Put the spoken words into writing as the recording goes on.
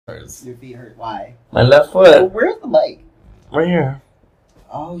Your feet hurt. Why? My left Well, foot. where's the mic? Right here.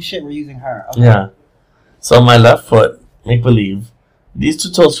 Oh shit, we're using her. Okay. Yeah. So my left foot, make believe, these two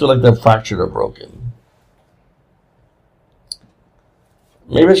toes feel like they're fractured or broken.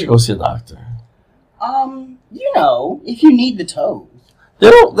 Maybe I should go see a doctor. If you need the toes.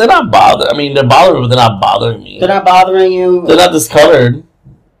 They're not bothering. I mean, they're bothering me, but they're not bothering me. They're not bothering you? They're not discolored.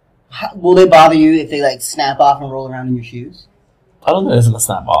 Will they bother you if they, like, snap off and roll around in your shoes? I don't think it's gonna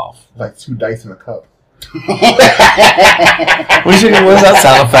snap off. Like 2 dice in a cup. We should. Where's that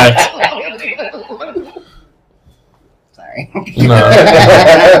sound effect? Sorry.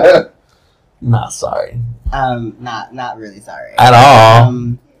 No. Not sorry. Not really sorry. At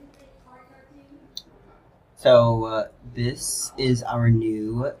all. So, this is our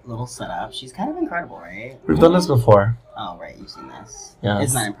new little setup. She's kind of incredible, right? We've done this before. Oh, right. You've seen this. Yes.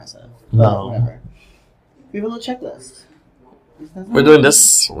 It's not impressive. No. Whatever. We have a little checklist. We're doing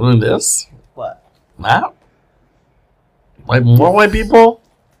this. We're doing this. What? Now? Like more white people?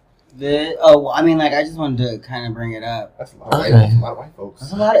 I just wanted to kind of bring it up. That's a lot of, Okay. that's a lot of white folks.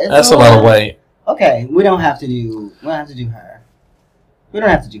 That's a lot of, That's a lot of white. Okay, we don't have to do her. We don't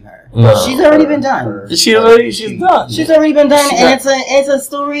have to do her. No. She's already been done. She's done. She's already been done, and it's a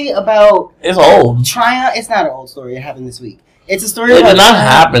story about It's old. triumph. It's not an old story. It happened this week. It's a story. It about did not triumph.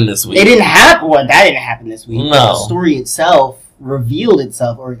 happen this week. It didn't happen. Well, that didn't happen this week. No. The story itself revealed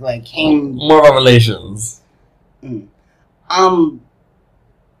itself, or like came. More revelations.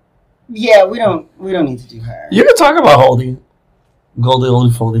 Yeah, we don't need to do her. You can talk about Goldie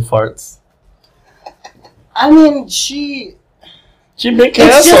Oldie Foldy farts. I mean, she been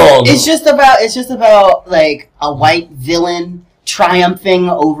canceled. It's just about like a white villain triumphing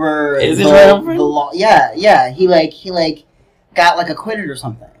over triumphing? the law. Yeah. He got like acquitted or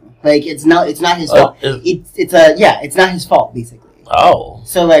something. Like it's not his fault. It's not his fault basically. Oh.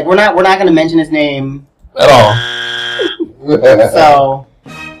 So like we're not gonna mention his name at all. So.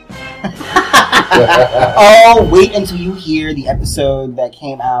 Oh, wait until you hear the episode that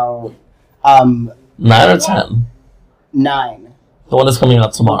came out. 9 or 10. 9. The one that's coming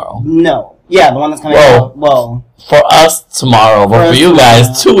out tomorrow. No. Yeah, the one that's coming out. Well, for us tomorrow, but for you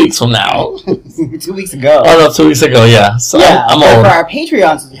guys 2 weeks from now. 2 weeks ago. Oh no, 2 weeks ago. Yeah. So yeah. I'm old. For our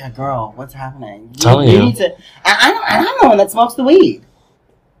Patreons, yeah, girl, what's happening? Telling you. Need to. I'm the one that smokes the weed.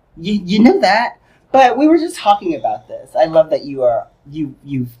 You know that. But we were just talking about this. I love that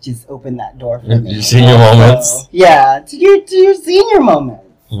you've just opened that door for me. Your senior moments. Yeah, to your senior moments.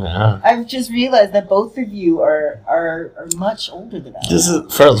 Yeah. I've just realized that both of you are much older than us. This is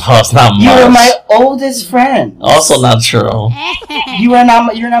first of all, it's not much. You are my oldest friend. Also not true. You're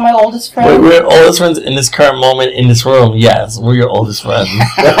not my oldest friend. We're oldest friends in this current moment in this room. Yes, we're your oldest friends.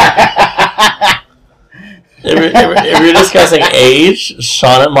 if you're discussing age,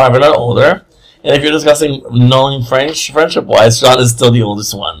 Sean and Marvin are older. And if you're discussing knowing friendship-wise, Sean is still the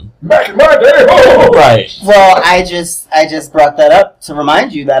oldest one. Back in my day, right. Well, I just brought that up to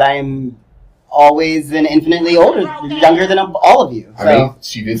remind you that I am always and infinitely younger than all of you. So. I mean,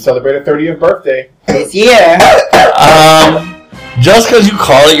 she did celebrate her 30th birthday this year. Just because you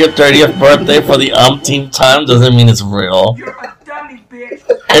call it your 30th birthday for the umpteenth time doesn't mean it's real. You're a dummy, bitch.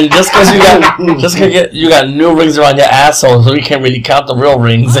 And just because you got new rings around your asshole, so we can't really count the real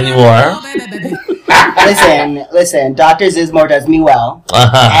rings anymore. Listen. Dr. Zizmore does me well,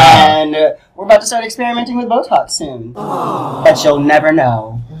 and we're about to start experimenting with Botox soon. But you'll never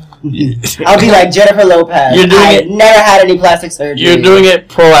know. I'll be like Jennifer Lopez. I've never had any plastic surgery. You're doing it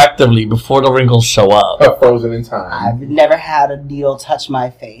proactively before the wrinkles show up. Frozen in time. I've never had a needle touch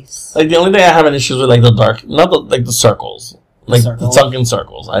my face. Like the only thing I have an issue with, like the dark, not the circles, like the sunken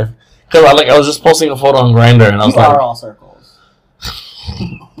circles. I was just posting a photo on Grindr and I was you are all circles.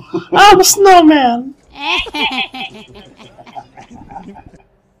 I'm a snowman.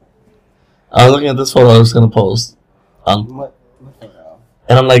 I was looking at this photo I was gonna post. What photo?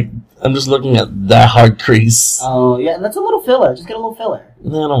 And I'm just looking at that hard crease. Oh yeah, that's a little filler. Just get a little filler.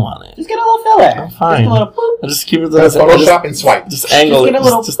 No, I don't want it. Just get a little filler. I'm fine. Just a little boop. I just keep it. Photoshop and swipe. Just angle it.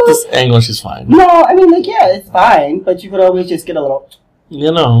 This angle, she's fine. No, I mean it's fine, but you could always just get a little.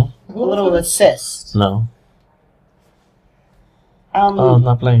 You know. A little assist. No. Oh, I'm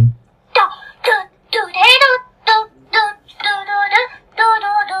not playing.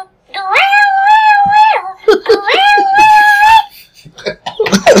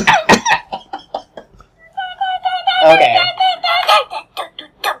 Okay.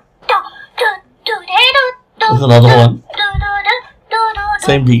 There's another one.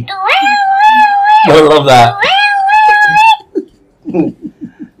 Same beat. I love that.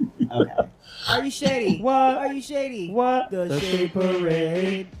 Okay. Are you shady? What? Are you shady? What? The Shade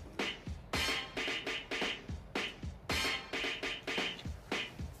Parade.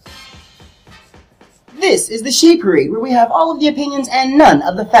 This is the She Parade, where we have all of the opinions and none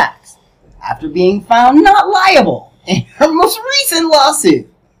of the facts. After being found not liable in her most recent lawsuit.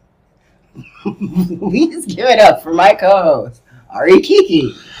 Please give it up for my co-host, Ari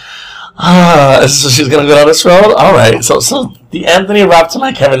Kiki. So she's gonna go down this road? Alright, so the Anthony Rapp to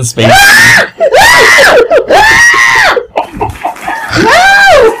my Kevin Spacey.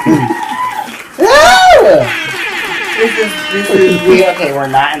 We're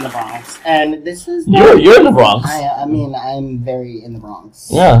not in the Bronx. And this is... You're in the Bronx. I mean, I'm very in the Bronx.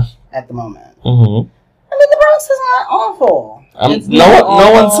 Yeah. At the moment. Mm-hmm. I mean, the Bronx is not awful.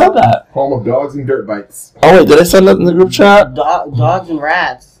 No one said that. Home of dogs and dirt bikes. Oh, wait, did I send that in the group chat? Dogs and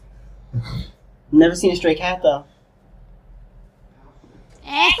rats. Never seen a stray cat, though.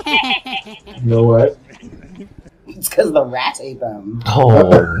 You know what? It's because the rats ate them. Oh.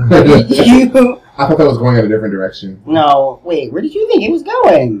 I thought that was going in a different direction. No, wait, where did you think it was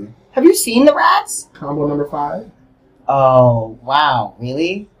going? Have you seen the rats? Combo number 5? Oh, wow,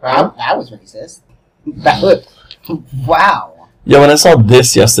 really? Huh? That was racist. That was... Wow. Yeah, when I saw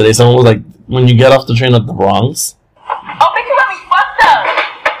this yesterday, someone was like, when you get off the train at the Bronx. Oh, bitch, you got me fucked up.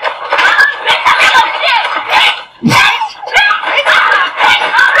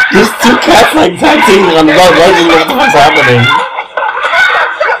 There's 2 cats like tag teaming on the dog. What the fuck's happening?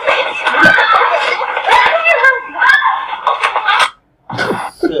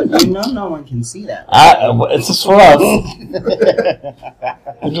 You know no one can see that. It's just for us.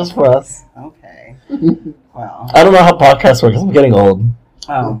 It's just for us. Okay. Well. I don't know how podcasts work because I'm getting old.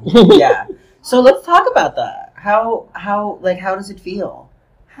 Oh, yeah. So let's talk about that. How does it feel?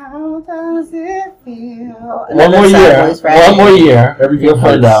 How does it feel? One more year. Everything You'll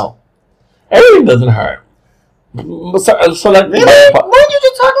find out. Everything doesn't hurt. So like, really? Weren't you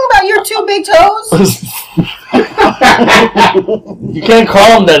just talking about your 2 big toes? You can't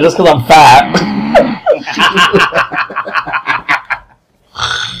call them that just because I'm fat.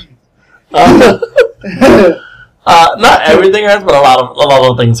 Not everything hurts, but a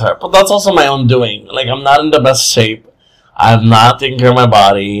lot of things hurt. But that's also my own doing. Like, I'm not in the best shape. I'm not taking care of my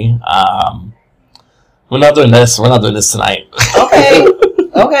body. We're not doing this. We're not doing this tonight. Okay.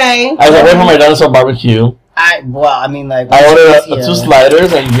 Okay. I was away from my dinosaur barbecue. I ordered 2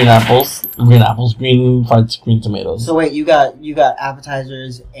 sliders and green fried tomatoes. So wait, you got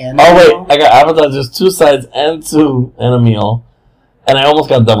appetizers and I got appetizers, 2 sides and a meal, and I almost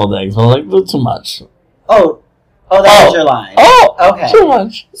got deviled eggs, but I was like, too much. Oh, that was your line. Oh, okay. Too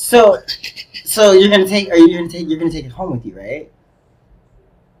much. So you're gonna take it home with you, right?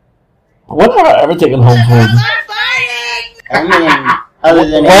 When have I ever taken home food? I mean, other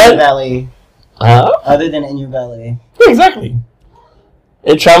than in your belly. Huh? Other than in your belly. Yeah, exactly.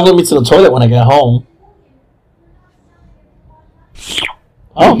 It travels with me to the toilet when I get home.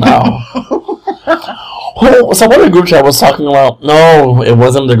 Oh, no. So what the group chat was talking about? No, it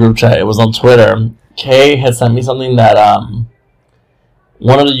wasn't the group chat. It was on Twitter. Kay had sent me something that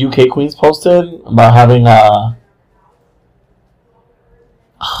one of the UK queens posted about having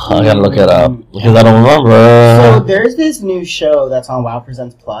I gotta look it up because I don't remember. So there's this new show that's on Wow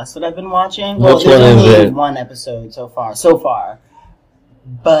Presents Plus that I've been watching. Well, Which one is it? 1 episode so far.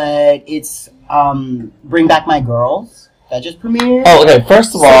 But it's Bring Back My Girls that just premiered. Oh, okay.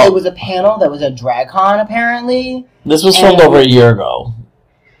 First of all, it was a panel that was at DragCon apparently. This was filmed over a year ago.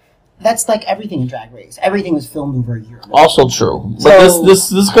 That's like everything in Drag Race. Everything was filmed over a year ago. Also true. But this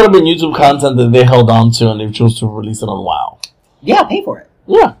could have been YouTube content that they held on to and they chose to release it on WoW. Yeah, pay for it.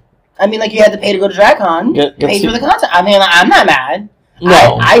 Yeah. I mean, like, you had to pay to go to DragCon. Pay for the content. I mean, I'm not mad.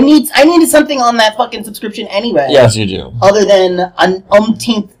 No. I needed something on that fucking subscription anyway. Yes, you do. Other than an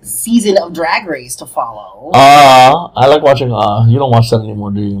umpteenth season of Drag Race to follow. I like watching you don't watch that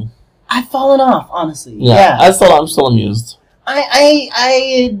anymore, do you? I've fallen off, honestly. Yeah. I'm still amused. You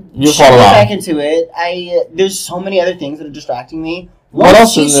fall off. back into it. There's so many other things that are distracting me. What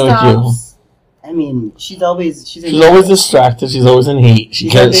else is new with you? I mean, she's always distracted. She's always in heat.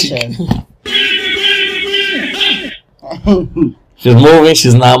 She's ambitious. She's moving.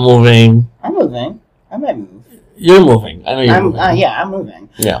 She's not moving. I'm moving. I might move. You're moving. I know you're moving. Yeah, I'm moving.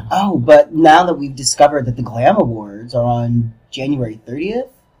 Yeah. Oh, but now that we've discovered that the Glam Awards are on January 30th.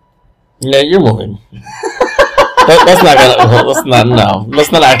 Yeah, you're moving. Let's not act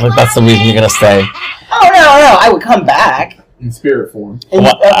like that's the reason you're gonna stay. Oh no! I would come back. In spirit form.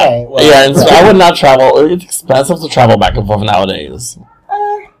 I would not travel. It's expensive to travel back and forth nowadays.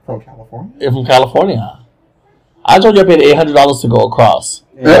 From California? You're from California. I told you I paid $800 to go across.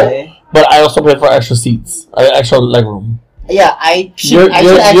 Really? But I also paid for extra seats, extra leg room. Yeah, I could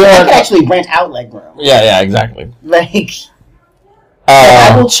actually rent out leg room. Yeah, exactly. Like,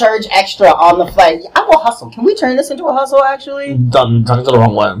 I will charge extra on the flight. I will hustle. Can we turn this into a hustle, actually? Talking to the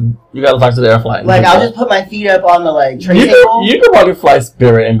wrong one. You gotta talk to the air flight. Like, I'll just put my feet up on the, like, tray table. You could probably fly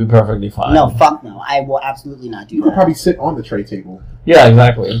Spirit and be perfectly fine. No, fuck no. I will absolutely not do that. You could probably sit on the tray table. Yeah,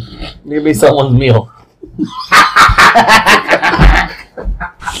 exactly. You could be someone's meal.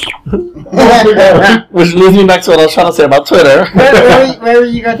 Which leads me back to what I was trying to say about Twitter. Where were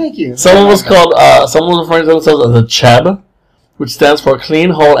you going? Thank you. Someone was referring to themselves as a C.H.E.B, which stands for Clean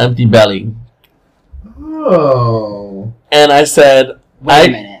Whole Empty Belly. Oh. And I said, Wait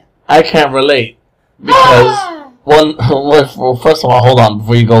a minute. I can't relate. Because, first of all, hold on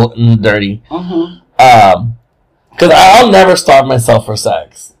before you go dirty. Because I'll never starve myself for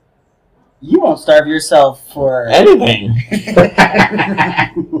sex. You won't starve yourself for anything.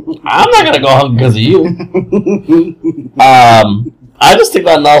 I'm not gonna go hungry because of you. I just stick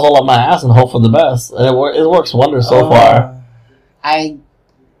that nozzle on my ass and hope for the best, and it works wonders so far. I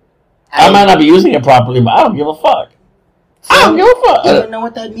might not be using it properly, but I don't give a fuck. I don't give a fuck. I don't know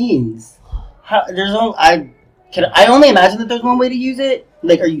what that means. I only imagine that there's one way to use it.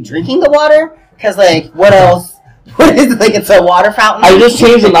 Like, are you drinking the water? Because, like, what else? What is it? Like, it's a water fountain? I just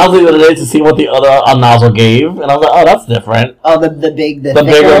changed the nozzle the other day to see what the other nozzle gave, and I was like, oh, that's different. Oh, the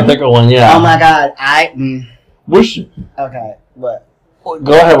thicker one, yeah. Oh my god, Okay, what?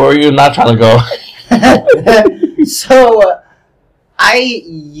 Go ahead, where are you not trying to go? So, I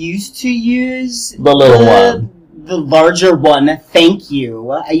used to use the little one. The larger one, thank you.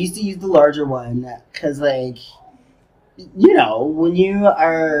 I used to use the larger one, because, like, you know, when you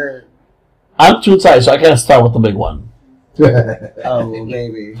are... I'm too tight, so I can't start with the big one. Oh,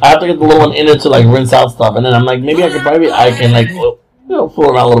 baby. I have to get the little one in it to, like, rinse out stuff, and then I'm like, maybe I can, like, fool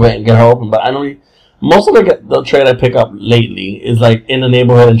around a little bit and get her open, but I don't... Most of the trade I pick up lately is, like, in the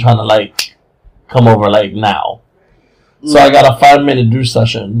neighborhood and trying to, like, come over, like, now. So I got a 5-minute douche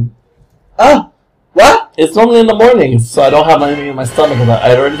session. Oh! What? It's normally in the mornings, so I don't have anything in my stomach, because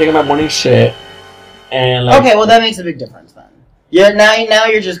I already taken my morning shit, and, like... Okay, well, that makes a big difference, then. Now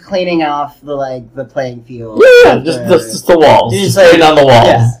you're just cleaning off the playing field. Yeah, just the walls. Just spraying down the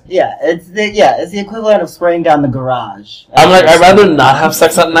walls. Yeah, it's the equivalent of spraying down the garage. I'm like, I'd rather not have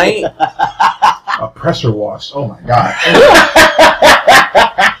sex at night. A pressure wash. Oh my god.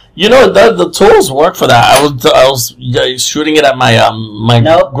 You know, the tools work for that. I was shooting it at my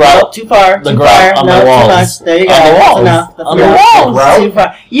Nope, too far. The grout on the walls. There you go. On the walls. That's enough. On the walls. Too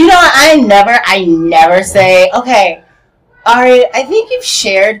far. You know, I never say, okay, Ari, I think you've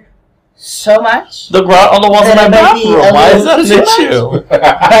shared so much. The grout on the walls of my bathroom. Why is that an issue? But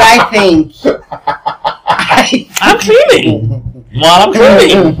I think I'm cleaning. Well, I'm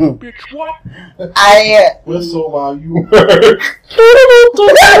cleaning. Bitch, what? Whistle while you work.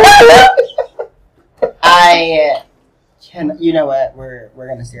 You know what? We're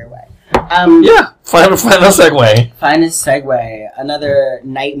gonna steer away. Yeah. Find a segue. Find a segue. Another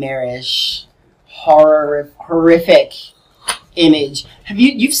nightmarish, horrific image.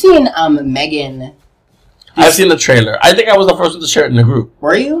 You've seen Megan? I've seen the trailer. I think I was the first one to share it in the group.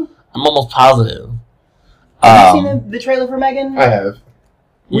 Were you? I'm almost positive. Have you seen the trailer for Megan? I have.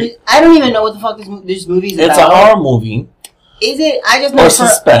 I don't even know what the fuck this movie's about. It's a horror movie. Is it? I just know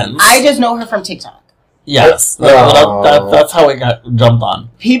suspense. I just know her from TikTok. Yes, that's how it got jumped on.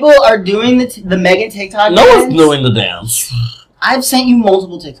 People are doing the Megan TikTok. No one's doing the dance. I've sent you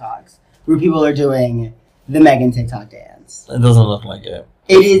multiple TikToks where people are doing the Megan TikTok dance. It doesn't look like it.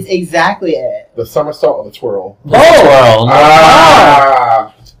 It is exactly it. The somersault or the twirl? The twirl.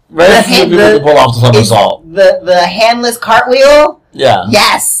 Very few people can pull off the somersault. The handless cartwheel? Yeah.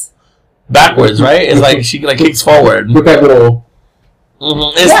 Yes. Backwards, right? It's like she like kicks forward. With that little...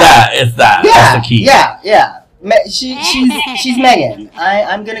 It's that. Yeah. That's the key. Yeah. She's Megan.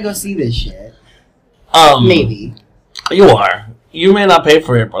 I'm gonna go see this shit. Maybe. You are. You may not pay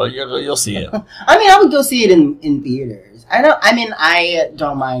for it, but you'll see it. I mean, I would go see it in theaters. I don't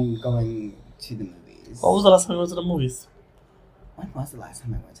mind going to the movies. What was the last time you went to the movies? When was the last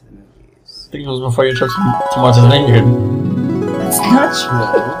time I went to the movies? I think it was before your trip to Martha's Vineyard. That's not true.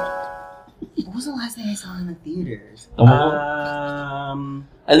 What was the last thing I saw in the theaters? I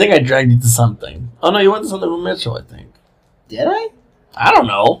think I dragged you to something. Oh no, you went to something with Mitchell, I think. Did I? I don't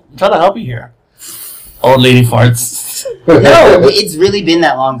know. I'm trying to help you here. Old lady farts. No, it's really been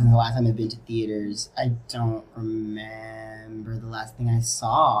that long since the last time I've been to theaters. I don't remember the last thing I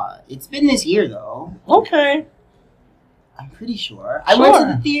saw. It's been this year though. Okay. I'm pretty sure. I went to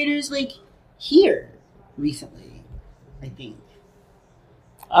the theaters like here recently, I think.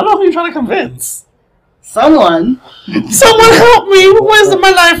 I don't know who you're trying to convince. Someone Help me! Where's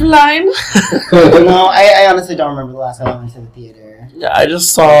my lifeline? No, I honestly don't remember the last time I went to the theater. Yeah, I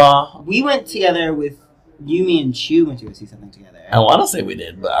just saw... We went together with... Yumi and Chu went to go see something together. I want to say we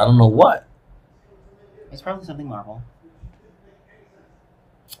did, but I don't know what. It's probably something Marvel.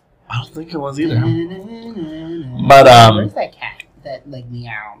 I don't think it was either. But, Where's that cat? That, like,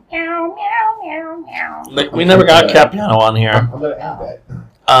 meow. Meow, meow, meow, meow. Like, we never got Capiano on here. I'm going to add that.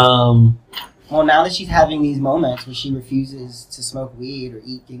 Well, now that she's having these moments where she refuses to smoke weed or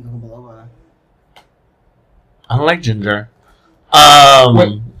eat ginkgo biloba. I don't like ginger.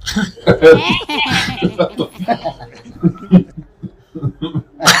 No,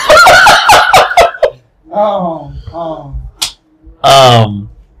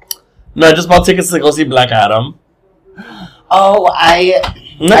 I just bought tickets to go see Black Adam. Oh, I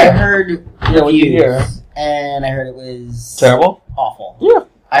heard reviews, and I heard it was terrible, awful. Yeah,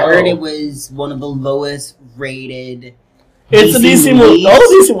 I heard it was one of the lowest rated. It's a DC movie. All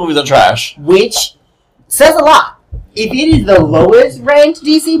the DC movies are trash, which says a lot. If it is the lowest ranked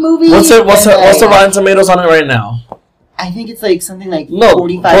DC movie, what's the Rotten Tomatoes on it right now? I think it's like something like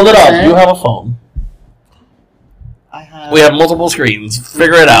 45%. Pull it up. You have a phone. I have. We have multiple screens.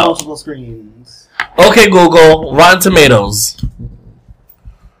 Figure it out. Multiple screens. Okay, Google. Rotten Tomatoes.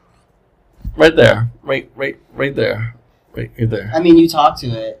 Right there. Right there. Right there. I mean, you talked to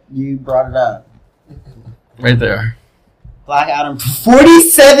it. You brought it up. Right there. Black Adam,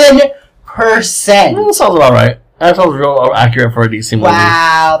 47%. That sounds about right. That sounds real accurate for a DC movie.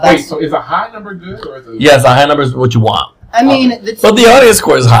 Wow. Wait, so is a high number good? Or is it... Yes, a high number is what you want. I mean... But the audience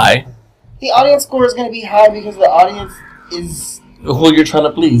score is high. The audience score is going to be high because the audience is... Who you're trying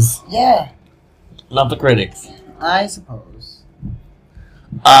to please. Yeah. Not the critics. I suppose.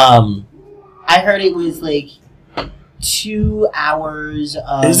 I heard it was like 2 hours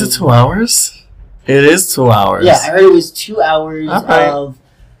of... Is it 2 hours? It is 2 hours. Yeah, I heard it was 2 hours of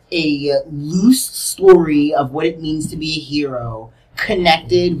a loose story of what it means to be a hero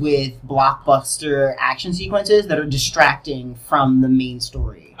connected with blockbuster action sequences that are distracting from the main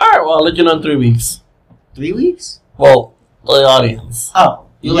story. Alright, well, I'll let you know in 3 weeks. 3 weeks? Well, the audience. Oh,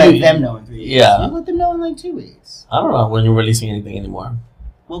 you let them know in 3 weeks. Yeah. You let them know in like 2 weeks. I don't know when you're releasing anything anymore.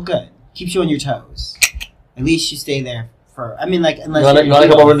 Well, good. Keeps you on your toes. At least you stay there for... I mean, like, unless you want to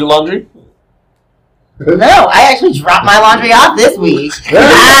come over and do laundry? No, I actually dropped my laundry off this week.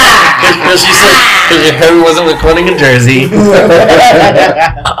 Because she said because Harry wasn't recording in Jersey.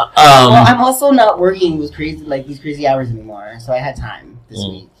 Well, I'm also not working these crazy hours anymore, so I had time this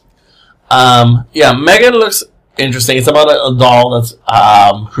week. Yeah, Megan looks interesting. It's about a doll that's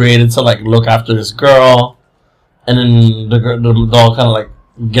created to like look after this girl, and then the doll kind of like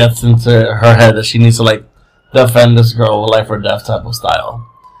gets into her head that she needs to like defend this girl with life or death type of style.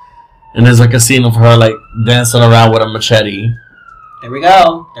 And there's like a scene of her like dancing around with a machete. There we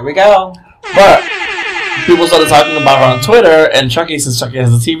go. But people started talking about her on Twitter, and Chucky, since Chucky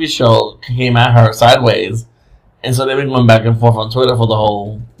has a TV show, came at her sideways. And so they've been going back and forth on Twitter for the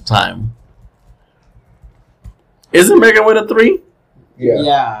whole time. Isn't Megan with a 3?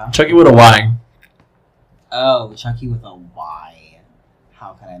 Yeah. Chucky with a Y. Oh, Chucky with a Y.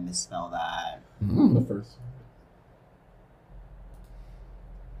 How could I misspell that? The first.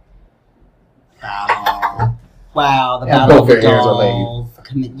 Wow, the Yeah, battle of both the their hairs are dolls.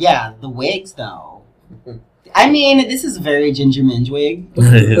 Yeah, the wigs though. I mean, this is a very Ginger Minge wig.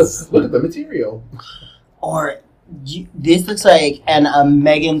 It is. Look at the material. Or this looks like, and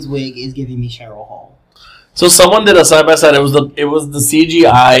Megan's wig is giving me Cheryl Hall. So someone did a side by side. It was the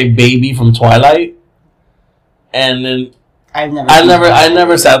CGI baby from Twilight, and then I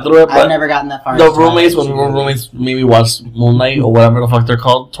never sat through it. But I've never gotten that far. The roommates, when we were roommates, maybe watched Moonlight or whatever the fuck they're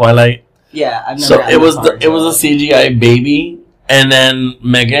called, Twilight. Yeah, I've never. So it was a CGI baby, and then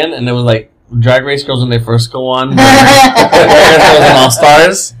Megan, and it was like Drag Race girls when they first go on, All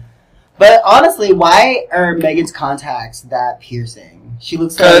Stars. But honestly, why are Megan's contacts that piercing? She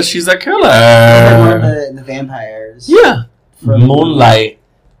looks like she's a killer. Like one of the vampires. Yeah, from Moonlight,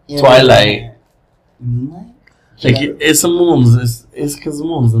 Twilight. Moonlight. Like it's the moons. It's because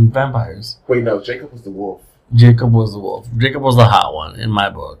moons and vampires. Wait, no, Jacob was the wolf. Jacob was the wolf. Jacob was the hot one in my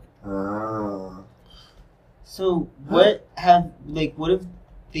book. So what have they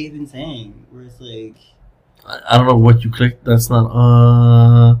been saying? Where it's like, I don't know what you clicked. That's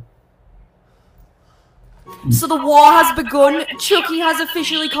not So the war has begun. Chucky has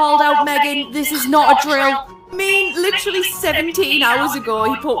officially called out Megan. This is not a drill. I mean, literally 17 hours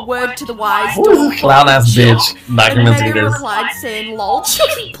ago, he put word to the wise. Who is this clown ass bitch documenting Megan this? replied saying, "Lol,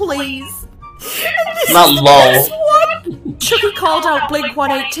 Chucky, please." Not lol. Chucky called out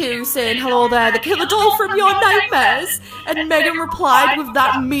Blink-182 saying, "Hello there, the killer doll from your nightmares." And Megan replied with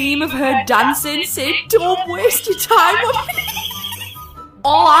that meme of her dancing saying, "Don't waste your time on me."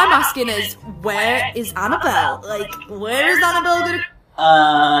 All I'm asking is, where is Annabelle? Like, where is Annabelle gonna...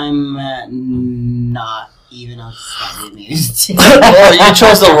 I'm not even slightly amused. Well, you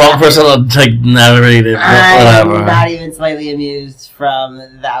chose the wrong person to narrate it, but whatever. I'm not even slightly amused from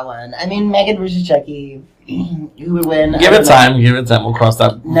that one. I mean, Megan versus Chucky. Who would win? Give it time. We'll cross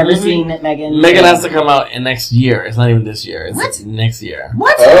that. Never seen Megan. Megan has to come out in next year. It's not even this year. It's next year.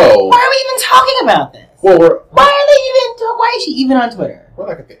 What? Oh. Why are we even talking about this? Well, Why is she even on Twitter? we're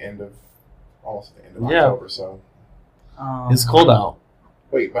like at the end of, almost at the end of October, so. It's cold out.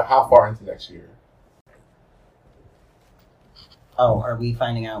 Wait, but how far into next year? Oh, are we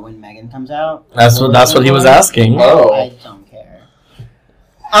finding out when Megan comes out? That's what he was asking. Oh. I don't care.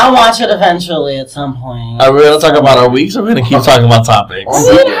 I'll watch it eventually at some point. Are we going to talk about our weeks, or are we going to keep talking about topics? I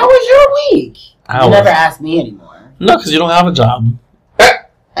mean, how was your week? You never asked me anymore. No, because you don't have a job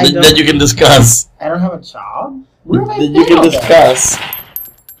that you can discuss. I don't have a job? Where have I That been you can all day? discuss.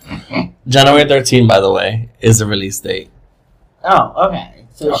 January 13th, by the way, is the release date. Oh, okay.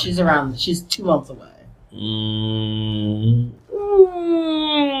 So she's 2 months away.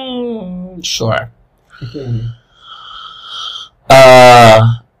 Sure.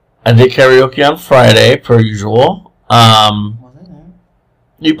 I did karaoke on Friday, per usual. Was I there?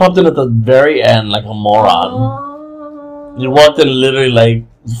 You popped in at the very end like a moron. You walked in literally like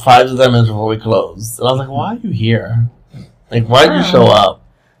 5 to 10 minutes before we closed. And I was like, why are you here? Like, why did you show up?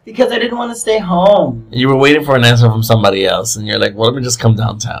 Because I didn't want to stay home. You were waiting for an answer from somebody else, and you're like, well, let me just come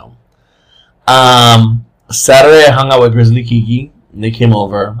downtown. Saturday, I hung out with Grizzly Kiki. And they came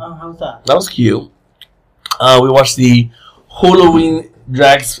over. Oh, how's that? That was cute. We watched the Halloween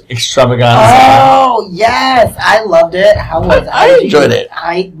Drags Extravaganza. Oh, yes. I loved it. How was I enjoyed it.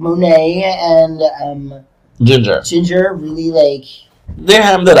 Monet and Ginger really like... They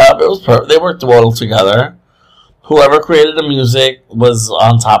hammed it up. It was perfect. They worked well together. Whoever created the music was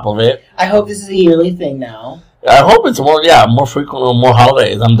on top of it. I hope this is a yearly thing now. I hope it's more frequent or more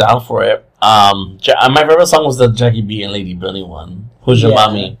holidays. I'm down for it. My favorite song was the Jackie B and Lady Bunny one. Who's Your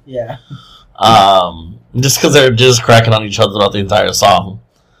Mommy? Yeah. Just because they're just cracking on each other throughout the entire song.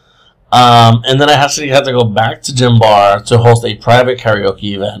 And then I actually had to go back to Gym Bar to host a private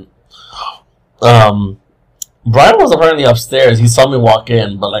karaoke event. Brian was apparently upstairs. He saw me walk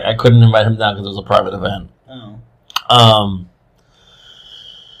in, but like I couldn't invite him down because it was a private event. Oh.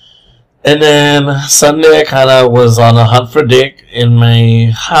 And then Sunday I kind of was on a hunt for dick in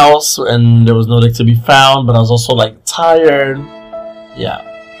my house, and there was no dick to be found, but I was also like tired. Yeah.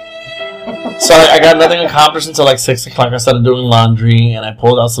 So I got nothing accomplished until like 6 o'clock. I started doing laundry, and I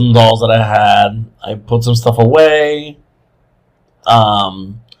pulled out some dolls that I had. I put some stuff away.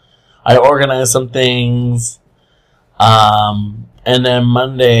 I organized some things. And then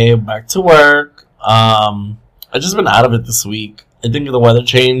Monday, back to work. I've just been out of it this week. I think the weather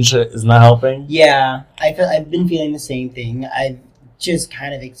change is not helping. Yeah, I've been feeling the same thing. I've just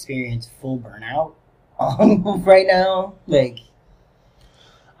kind of experienced full burnout right now. Like,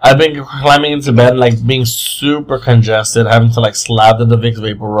 I've been climbing into bed, like being super congested, having to like slather the Vicks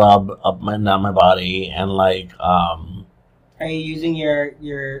Vapor Rub up and down my body, and like are you using your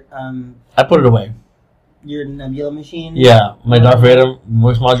I put it away. Your Nebula machine? Yeah, my Darth Vader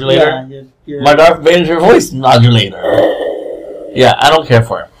voice modulator. Yeah, your my Darth Vader voice modulator. Yeah, I don't care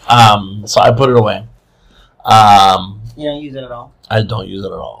for it. So I put it away. You don't use it at all? I don't use it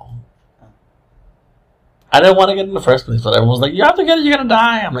at all. I didn't want to get it in the first place, but everyone was like, you have to get it, you're going to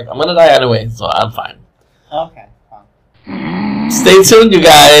die. I'm like, I'm going to die anyway, so I'm fine. Okay. Stay tuned, you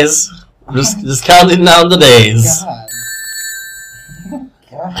guys. I'm just counting down the days.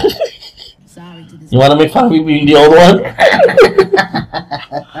 God. You want to make fun of me being the old one?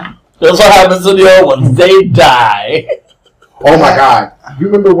 That's what happens to the old ones. They die. Oh my god. You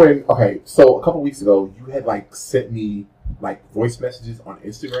remember when, okay, so a couple weeks ago, you had like sent me like voice messages on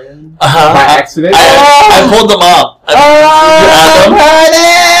Instagram by accident? I pulled them up. Where are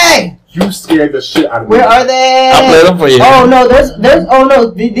they? You scared the shit out of me. Where are they? I'll play them for you. Oh no, there's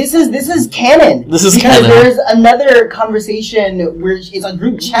this is canon. This is because canon. There's another conversation where it's a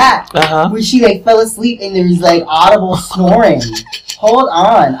group chat where she like fell asleep and there's like audible snoring. Hold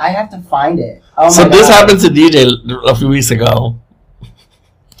on, I have to find it. Oh my so God. this happened to DJ a few weeks ago.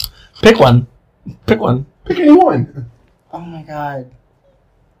 Pick one. Pick one. Pick any one. Oh my God.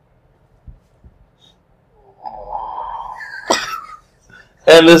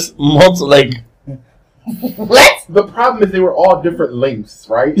 And this What? The problem is they were all different lengths,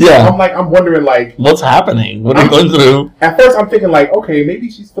 right? Yeah. I'm wondering, like, what's happening? What are you going through? At first, I'm thinking, like, okay, maybe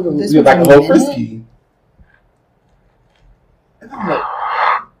she's feeling like a little frisky. And I'm like,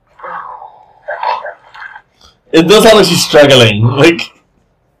 it does sound like she's struggling. Like,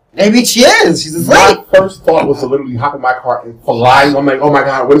 maybe she is. She's asleep. my first thought was to literally hop in my car and fly. I'm like, oh my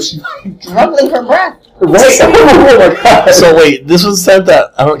god, what is she struggling for breath? Right? Oh my god. So wait, this was sent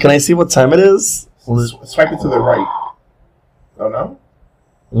at. Can I see what time it is? Swipe it to the right. Oh no.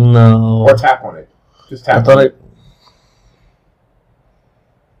 No. Or tap on it. Just tap. I thought it.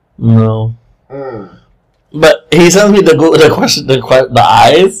 No. But he sends me the question, the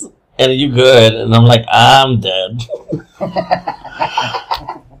eyes, and you good? And I'm like, I'm dead.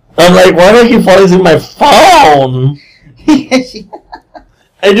 I'm like, why do I keep falling asleep my phone?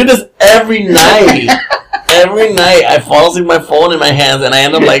 I do this every night. Every night I fall asleep with my phone in my hands, and I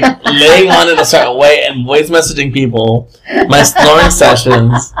end up like laying on it a certain way and voice messaging people my snoring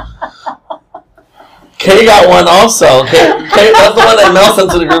sessions. Kay got one also. Kay, that's the one that Mel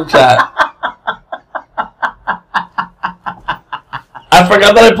sent to the group chat. I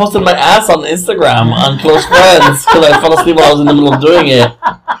forgot that I posted my ass on Instagram on Close Friends because I fell asleep while I was in the middle of doing it.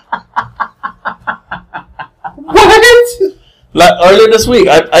 What? Like earlier this week,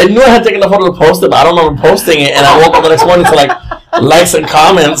 I knew I had taken a photo to post it, but I don't remember posting it, and I woke up the next morning to like likes and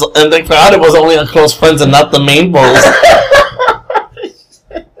comments, and thank God it was only on Close Friends and not the main post.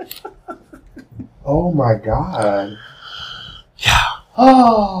 Oh my god. Yeah.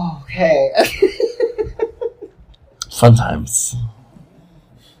 Oh, okay. Fun times.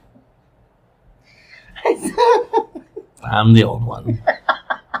 I'm the old one.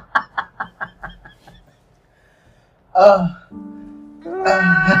 Oh,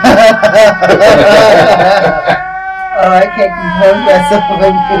 I can't compose myself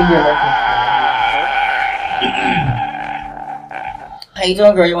when How you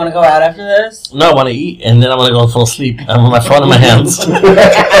doing, girl? You want to go out after this? No, I want to eat, and then I want to go fall asleep. I have my phone in my hands.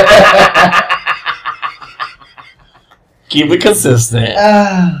 Keep it consistent.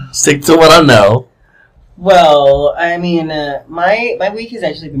 Stick to what I know. Well, I mean, my week has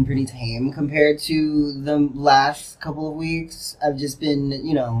actually been pretty tame compared to the last couple of weeks. I've just been,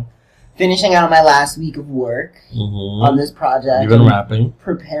 finishing out my last week of work on this project. You've been rapping.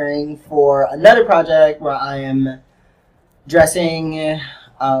 Preparing for another project where I am dressing a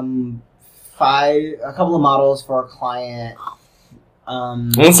couple of models for a client.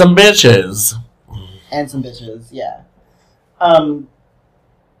 And some bitches. Yeah.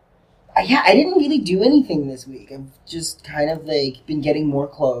 I didn't really do anything this week. I've just kind of been getting more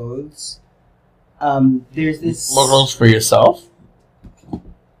clothes. There's this more clothes for yourself.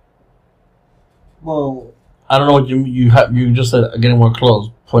 Well, I don't know what you have. You just said getting more clothes.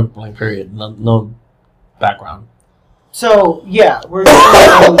 Point blank. Period. No background. So yeah, we're.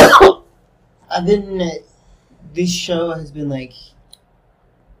 I've been. This show has been like.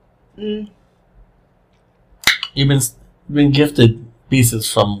 You've been gifted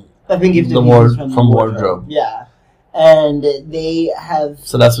pieces from. I've been gifted from wardrobe. Yeah, and they have.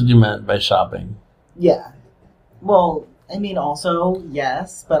 So that's what you meant by shopping. Yeah, well, I mean, also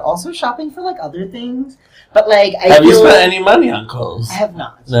yes, but also shopping for other things. But have you spent any money on clothes? I have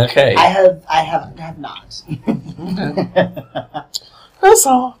not. Okay. I have not. That's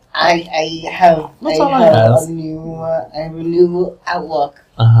all. I have a new outlook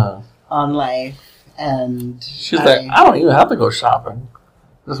on life, and she's like, I don't even have to go shopping.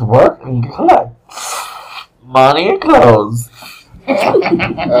 Just work and collect money and clothes.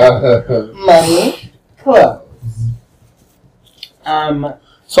 Money, clothes.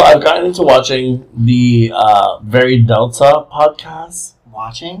 So I've gotten into watching the Very Delta podcast.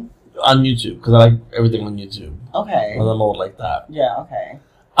 Watching? On YouTube, because I like everything on YouTube. Okay. I'm old like that. Yeah, okay.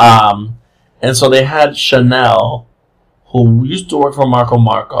 And so they had Chanel, who used to work for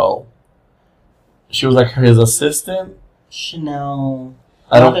Marco. She was like his assistant. Chanel.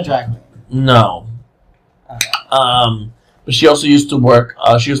 Not the drag queen. No. Okay. But she also used to work.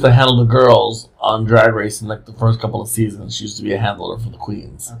 She used to handle the girls on Drag Race in the first couple of seasons. She used to be a handler for the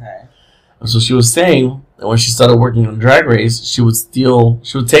queens. Okay. And so she was saying that when she started working on Drag Race, she would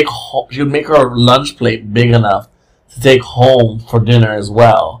make her lunch plate big enough to take home for dinner as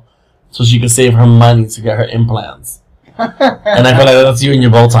well, so she could save her money to get her implants. And I feel like that's you and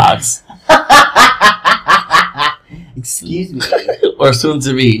your Botox. Excuse me. Or soon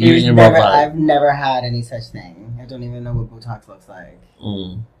to be, you and your Botox. I've never had any such thing. I don't even know what Botox looks like.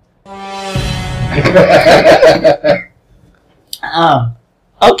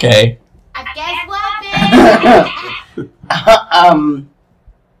 Okay. I guess what, bitch?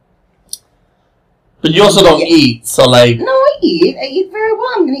 But you also don't eat, so like. No, I eat. I eat very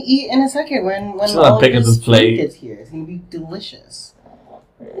well. I'm gonna eat in a second when all of this food gets here. It's gonna be delicious.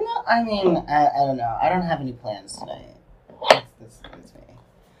 No, I mean, I don't know. I don't have any plans tonight. That's me.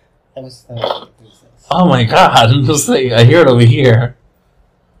 That was Oh my god! I'm just like, I hear it over here.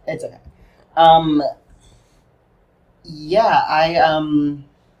 It's okay. Yeah, I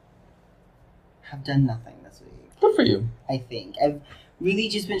have done nothing this week. Good for you. I think I've really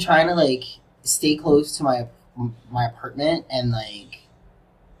just been trying to like stay close to my apartment and like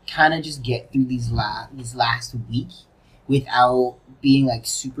kind of just get through these last week without being like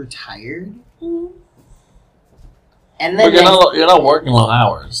super tired. And then but you're not working long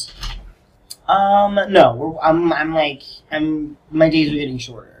hours. No, my days are getting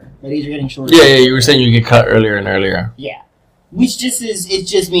shorter. Yeah, you were saying you get cut earlier and earlier. Yeah. Which it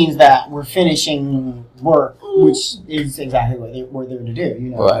just means that we're finishing work, which is exactly what we're there to do, you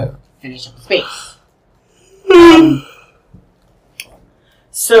know. Right. Finish up the space.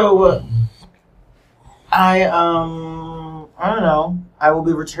 So, I don't know. I will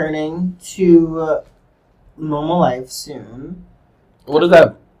be returning to normal life soon. What does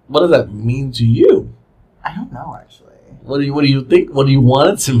that mean to you? I don't know, actually. What do you think? What do you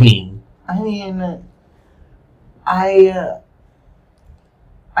want it to mean? I mean, I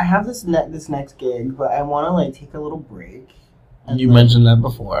have this next gig, but I want to like take a little break. And you mentioned that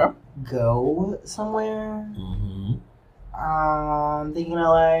before. Go somewhere. Mm-hmm. Thinking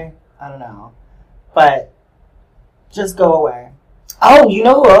LA. I don't know, but just go away. Oh, you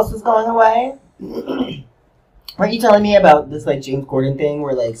know who else is going away? Weren't you telling me about this like James Corden thing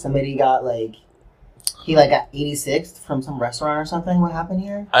where like somebody got like he like got 86th from some restaurant or something? What happened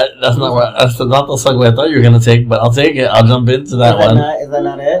here? That's not the segue I thought you were gonna take, but I'll take it. I'll jump into that one. Is that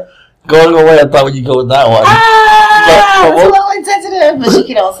not it? Going away, I thought you go with that one. It's a little insensitive,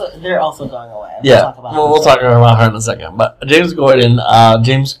 but they're also going away. We'll talk about her in a second. But James Corden, the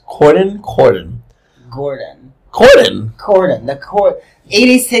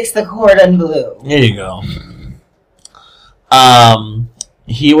 86, the Corden blue. Here you go.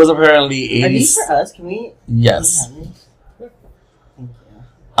 He was apparently 80. Are these for us? Can we? Yes. Can we have these? Thank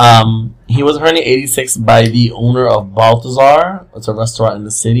you. He was apparently 86 by the owner of Balthazar. It's a restaurant in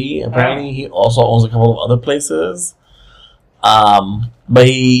the city. Apparently, he also owns a couple of other places. But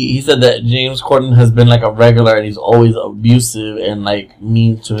he said that James Corden has been like a regular and he's always abusive and like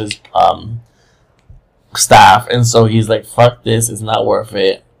mean to his staff, and so he's like, "Fuck this! It's not worth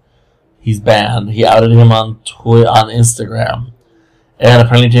it." He's banned. He outed him on Instagram, and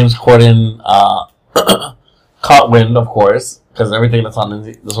apparently James Corden caught wind, of course, because everything that's on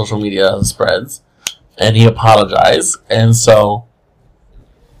the social media spreads, and he apologized, and so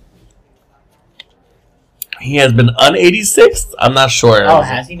he has been un-86th. I'm not sure. Oh,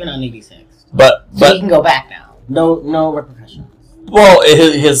 has he been un-86th? But he can go back now. No repercussions. Well,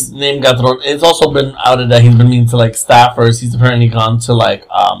 his name got thrown. It's also been outed that he's been mean to like staffers. He's apparently gone to like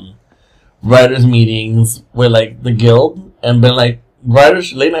writers' meetings with like the guild and been like,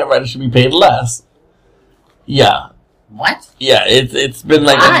 late night writers should be paid less. Yeah. What? Yeah, it's been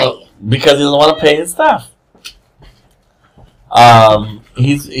like because he doesn't want to pay his staff.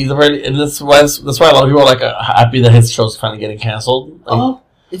 He's already, and that's why a lot of people are like happy that his show's finally getting canceled. Like,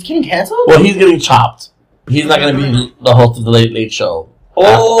 it's getting canceled? Well, he's getting chopped. He's not going to be the host of the Late Late Show in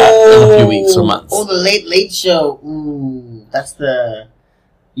a few weeks or months. Oh, the Late Late Show. Ooh, that's the.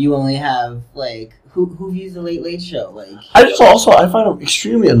 You only have like who views the Late Late Show? Like I find him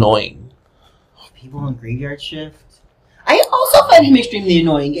extremely annoying. People on Graveyard Shift. I also find him extremely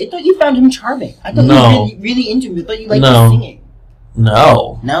annoying. I thought you found him charming. I thought you were really into him. I thought you liked his singing.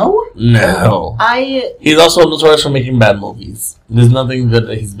 No. He's also notorious for making bad movies. There's nothing good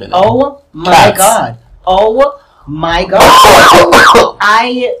that he's been in. Oh my god. I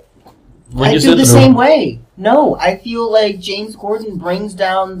feel the same way. No, I feel like James Corden brings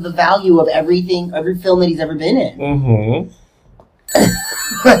down the value of every film that he's ever been in. Mm-hmm.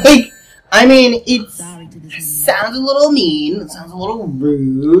 Like, I mean, it sounds a little mean, it sounds a little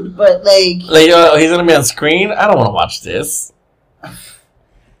rude, but like... he's gonna be on screen? I don't want to watch this.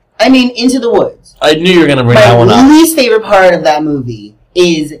 I mean, Into the Woods. I knew you were gonna bring that one up. My least favorite part of that movie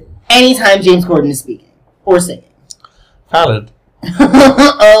is anytime James Corden is speaking. Or singing. Valid.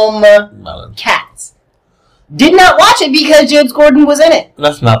 Cats. Did not watch it because James Corden was in it.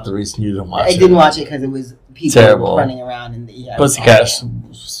 That's not the reason you didn't watch it. I didn't watch it because it was people running around in the pussycat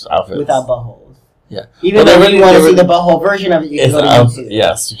outfits. Without buttholes. Yeah. Even though if you want to see the butthole version of it, you can go to YouTube.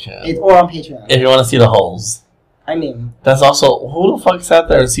 Yes, you can. Or on Patreon. If you want to see the holes. I mean. That's also, who the fuck sat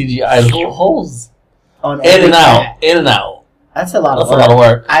there and CGI the holes? In and out. That's a lot of work. That's a lot of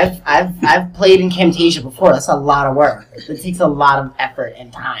work. I've played in Camtasia before. That's a lot of work. It takes a lot of effort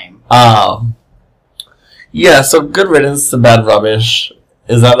and time. Yeah, so good riddance to bad rubbish.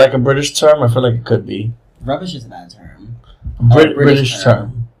 Is that like a British term? I feel like it could be. Rubbish is a bad term. British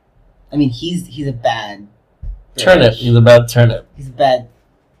term. I mean, he's a bad British. Turnip. He's a bad turnip. He's a bad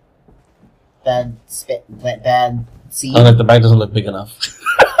seed. Oh, like the bag doesn't look big enough.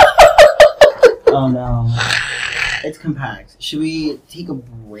 Oh no. It's compact. Should we take a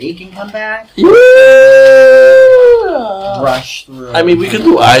break and come back? Yeah. Rush through. I mean, we could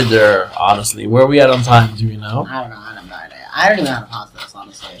do either, honestly. Where are we at on time? Do you know? I don't know. I don't know. I don't even know how to pause this,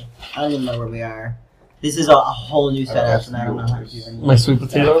 honestly. I don't even know where we are. This is a whole new setup, and I don't know how to do anything. My sweet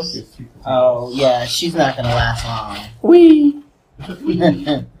potatoes? Oh, yeah. She's not going to last long. Wee. I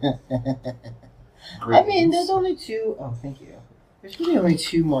mean, there's only two... Oh, thank you. There's really only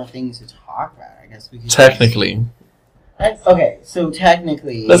two more things to talk about. I guess we could... Technically. Okay, so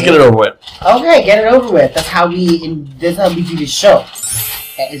technically... Let's get it over with. Okay, get it over with. That's how we do this show.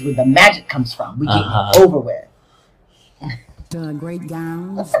 That is where the magic comes from. We get it over with. Great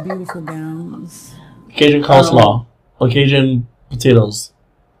gowns, beautiful gowns. Cajun coleslaw. Or Cajun potatoes.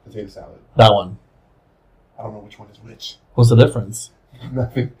 Potato salad. That one. I don't know which one is which. What's the difference?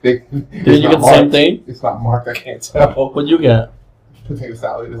 Nothing. Did you get the same thing? It's not marked. I can't tell. What'd you get? Potato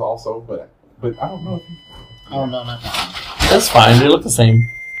salad is also, but I don't know. Oh, no, not that. That's fine. They look the same.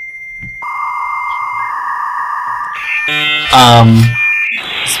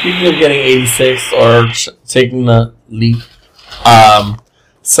 Speaking of getting 86 or taking the leap,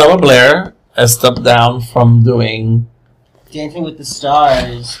 Selma Blair has stepped down from doing Dancing with the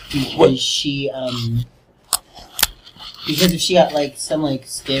Stars because she got like some like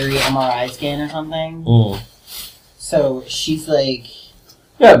scary MRI scan or something. So she's like,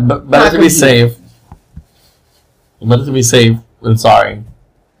 yeah, but better to be safe. Better to be safe than sorry.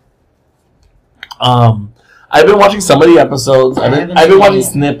 I've been watching some of the episodes. I've been watching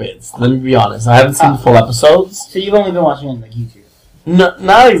snippets. Let me be honest. I haven't seen full episodes. So you've only been watching it on like YouTube? No,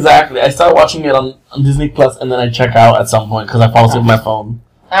 not exactly. I start watching it on Disney Plus, and then I check out at some point because I fall asleep with my phone.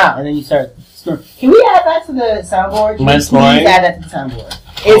 And then you start snoring. Can we add that to the soundboard? Am I snoring? Please add that to the soundboard.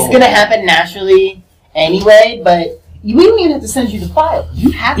 It's gonna happen naturally anyway, but we don't even have to send you the file.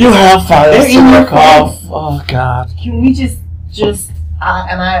 You have files to work off. Oh God. Can we just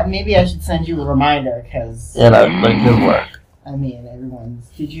maybe I should send you a reminder because that could work. I mean, everyone's.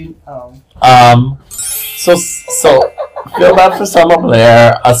 Did you? Oh. So feel bad for Selma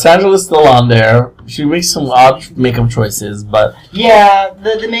Blair. Sandra is still on there. She makes some odd makeup choices, but yeah,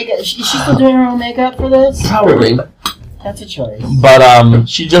 the makeup. She's still doing her own makeup for this. Probably. That's a choice. But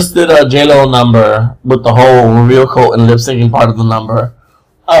she just did a J-Lo number with the whole reveal coat and lip syncing part of the number.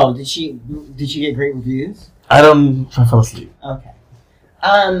 Oh, did she get great reviews? I fell asleep. Okay.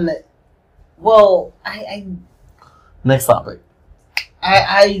 Well, Next topic.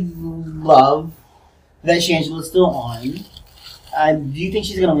 I love that Shangela's still on. Do you think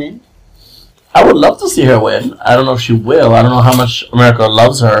she's gonna win? I would love to see her win. I don't know if she will. I don't know how much America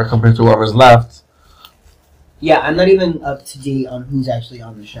loves her compared to whoever's left. Yeah, I'm not even up to date on who's actually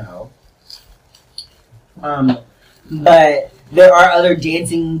on the show. But there are other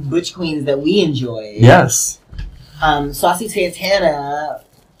dancing butch queens that we enjoy. Yes. Saucy Santana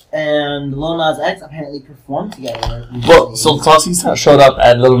and Lil Nas X apparently performed together. Well, so Saucy showed up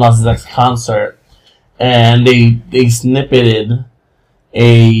at Lil Nas X concert, and they snippeted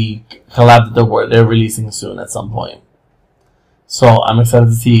a collab that they're releasing soon at some point. So I'm excited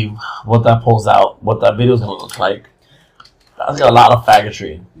to see what that pulls out, what that video is going to look like. That's got a lot of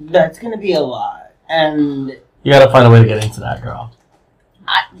faggotry. That's going to be a lot. And you got to find a way to get into that, girl.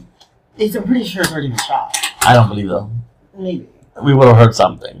 I'm pretty sure it's already been shot. I don't believe them. Maybe. We would have heard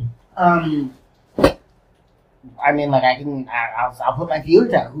something. I mean, like, I'll put my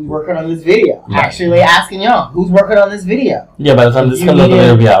feelers out. Who's working on this video? Right. Actually asking y'all, who's working on this video? Yeah, by the time this comes out, the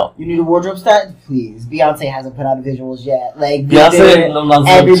video will be out. You need a wardrobe stat? Please. Beyonce hasn't put out visuals yet. Like, but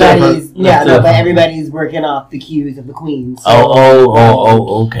everybody's working off the cues of the queens.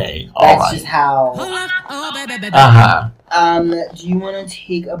 So, okay. That's just how. Do you want to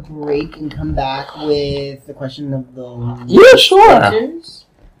take a break and come back with the question of the... Yeah, sure.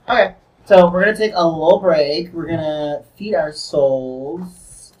 Okay. So we're going to take a little break. We're going to feed our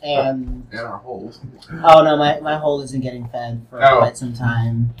souls and our holes. Oh, no, my hole isn't getting fed for quite some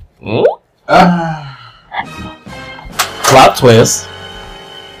time. Plot twist.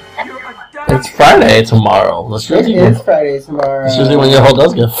 It's Friday tomorrow. It is Friday tomorrow. It's usually when your hole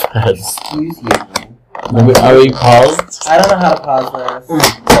does get fed. Excuse you. Are we paused? I don't know how to pause this.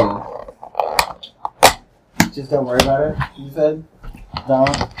 Just don't worry about it, you said? Don't?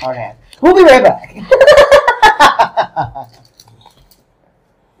 Okay. We'll be right back.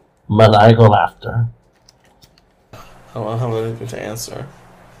 Maniacal laughter. I don't have anything to answer.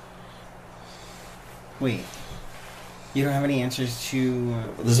 Wait. You don't have any answers to...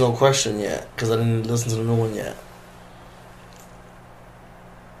 There's no question yet, because I didn't listen to the new one yet.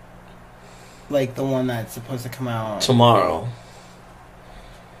 Like the one that's supposed to come out... Tomorrow.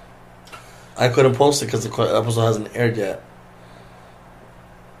 I couldn't post it because the episode hasn't aired yet.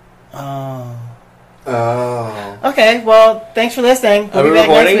 Oh. Okay, well, thanks for listening. Are we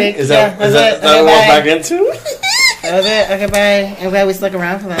recording? Is that what we're back into? That was it. Okay, bye. I'm glad we stuck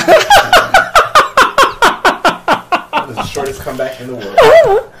around for that. That was the shortest comeback in the world.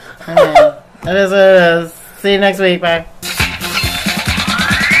 Okay. That is what it is. See you next week. Bye.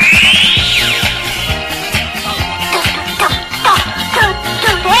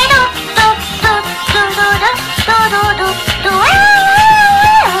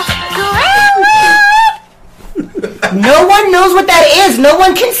 No one knows what that is. No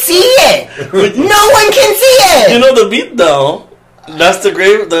one can see it. No one can see it. You know the beat though. That's the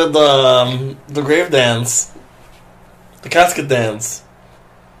grave the grave dance. The casket dance.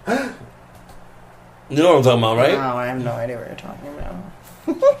 You know what I'm talking about, right? No, I have no idea what you're talking about.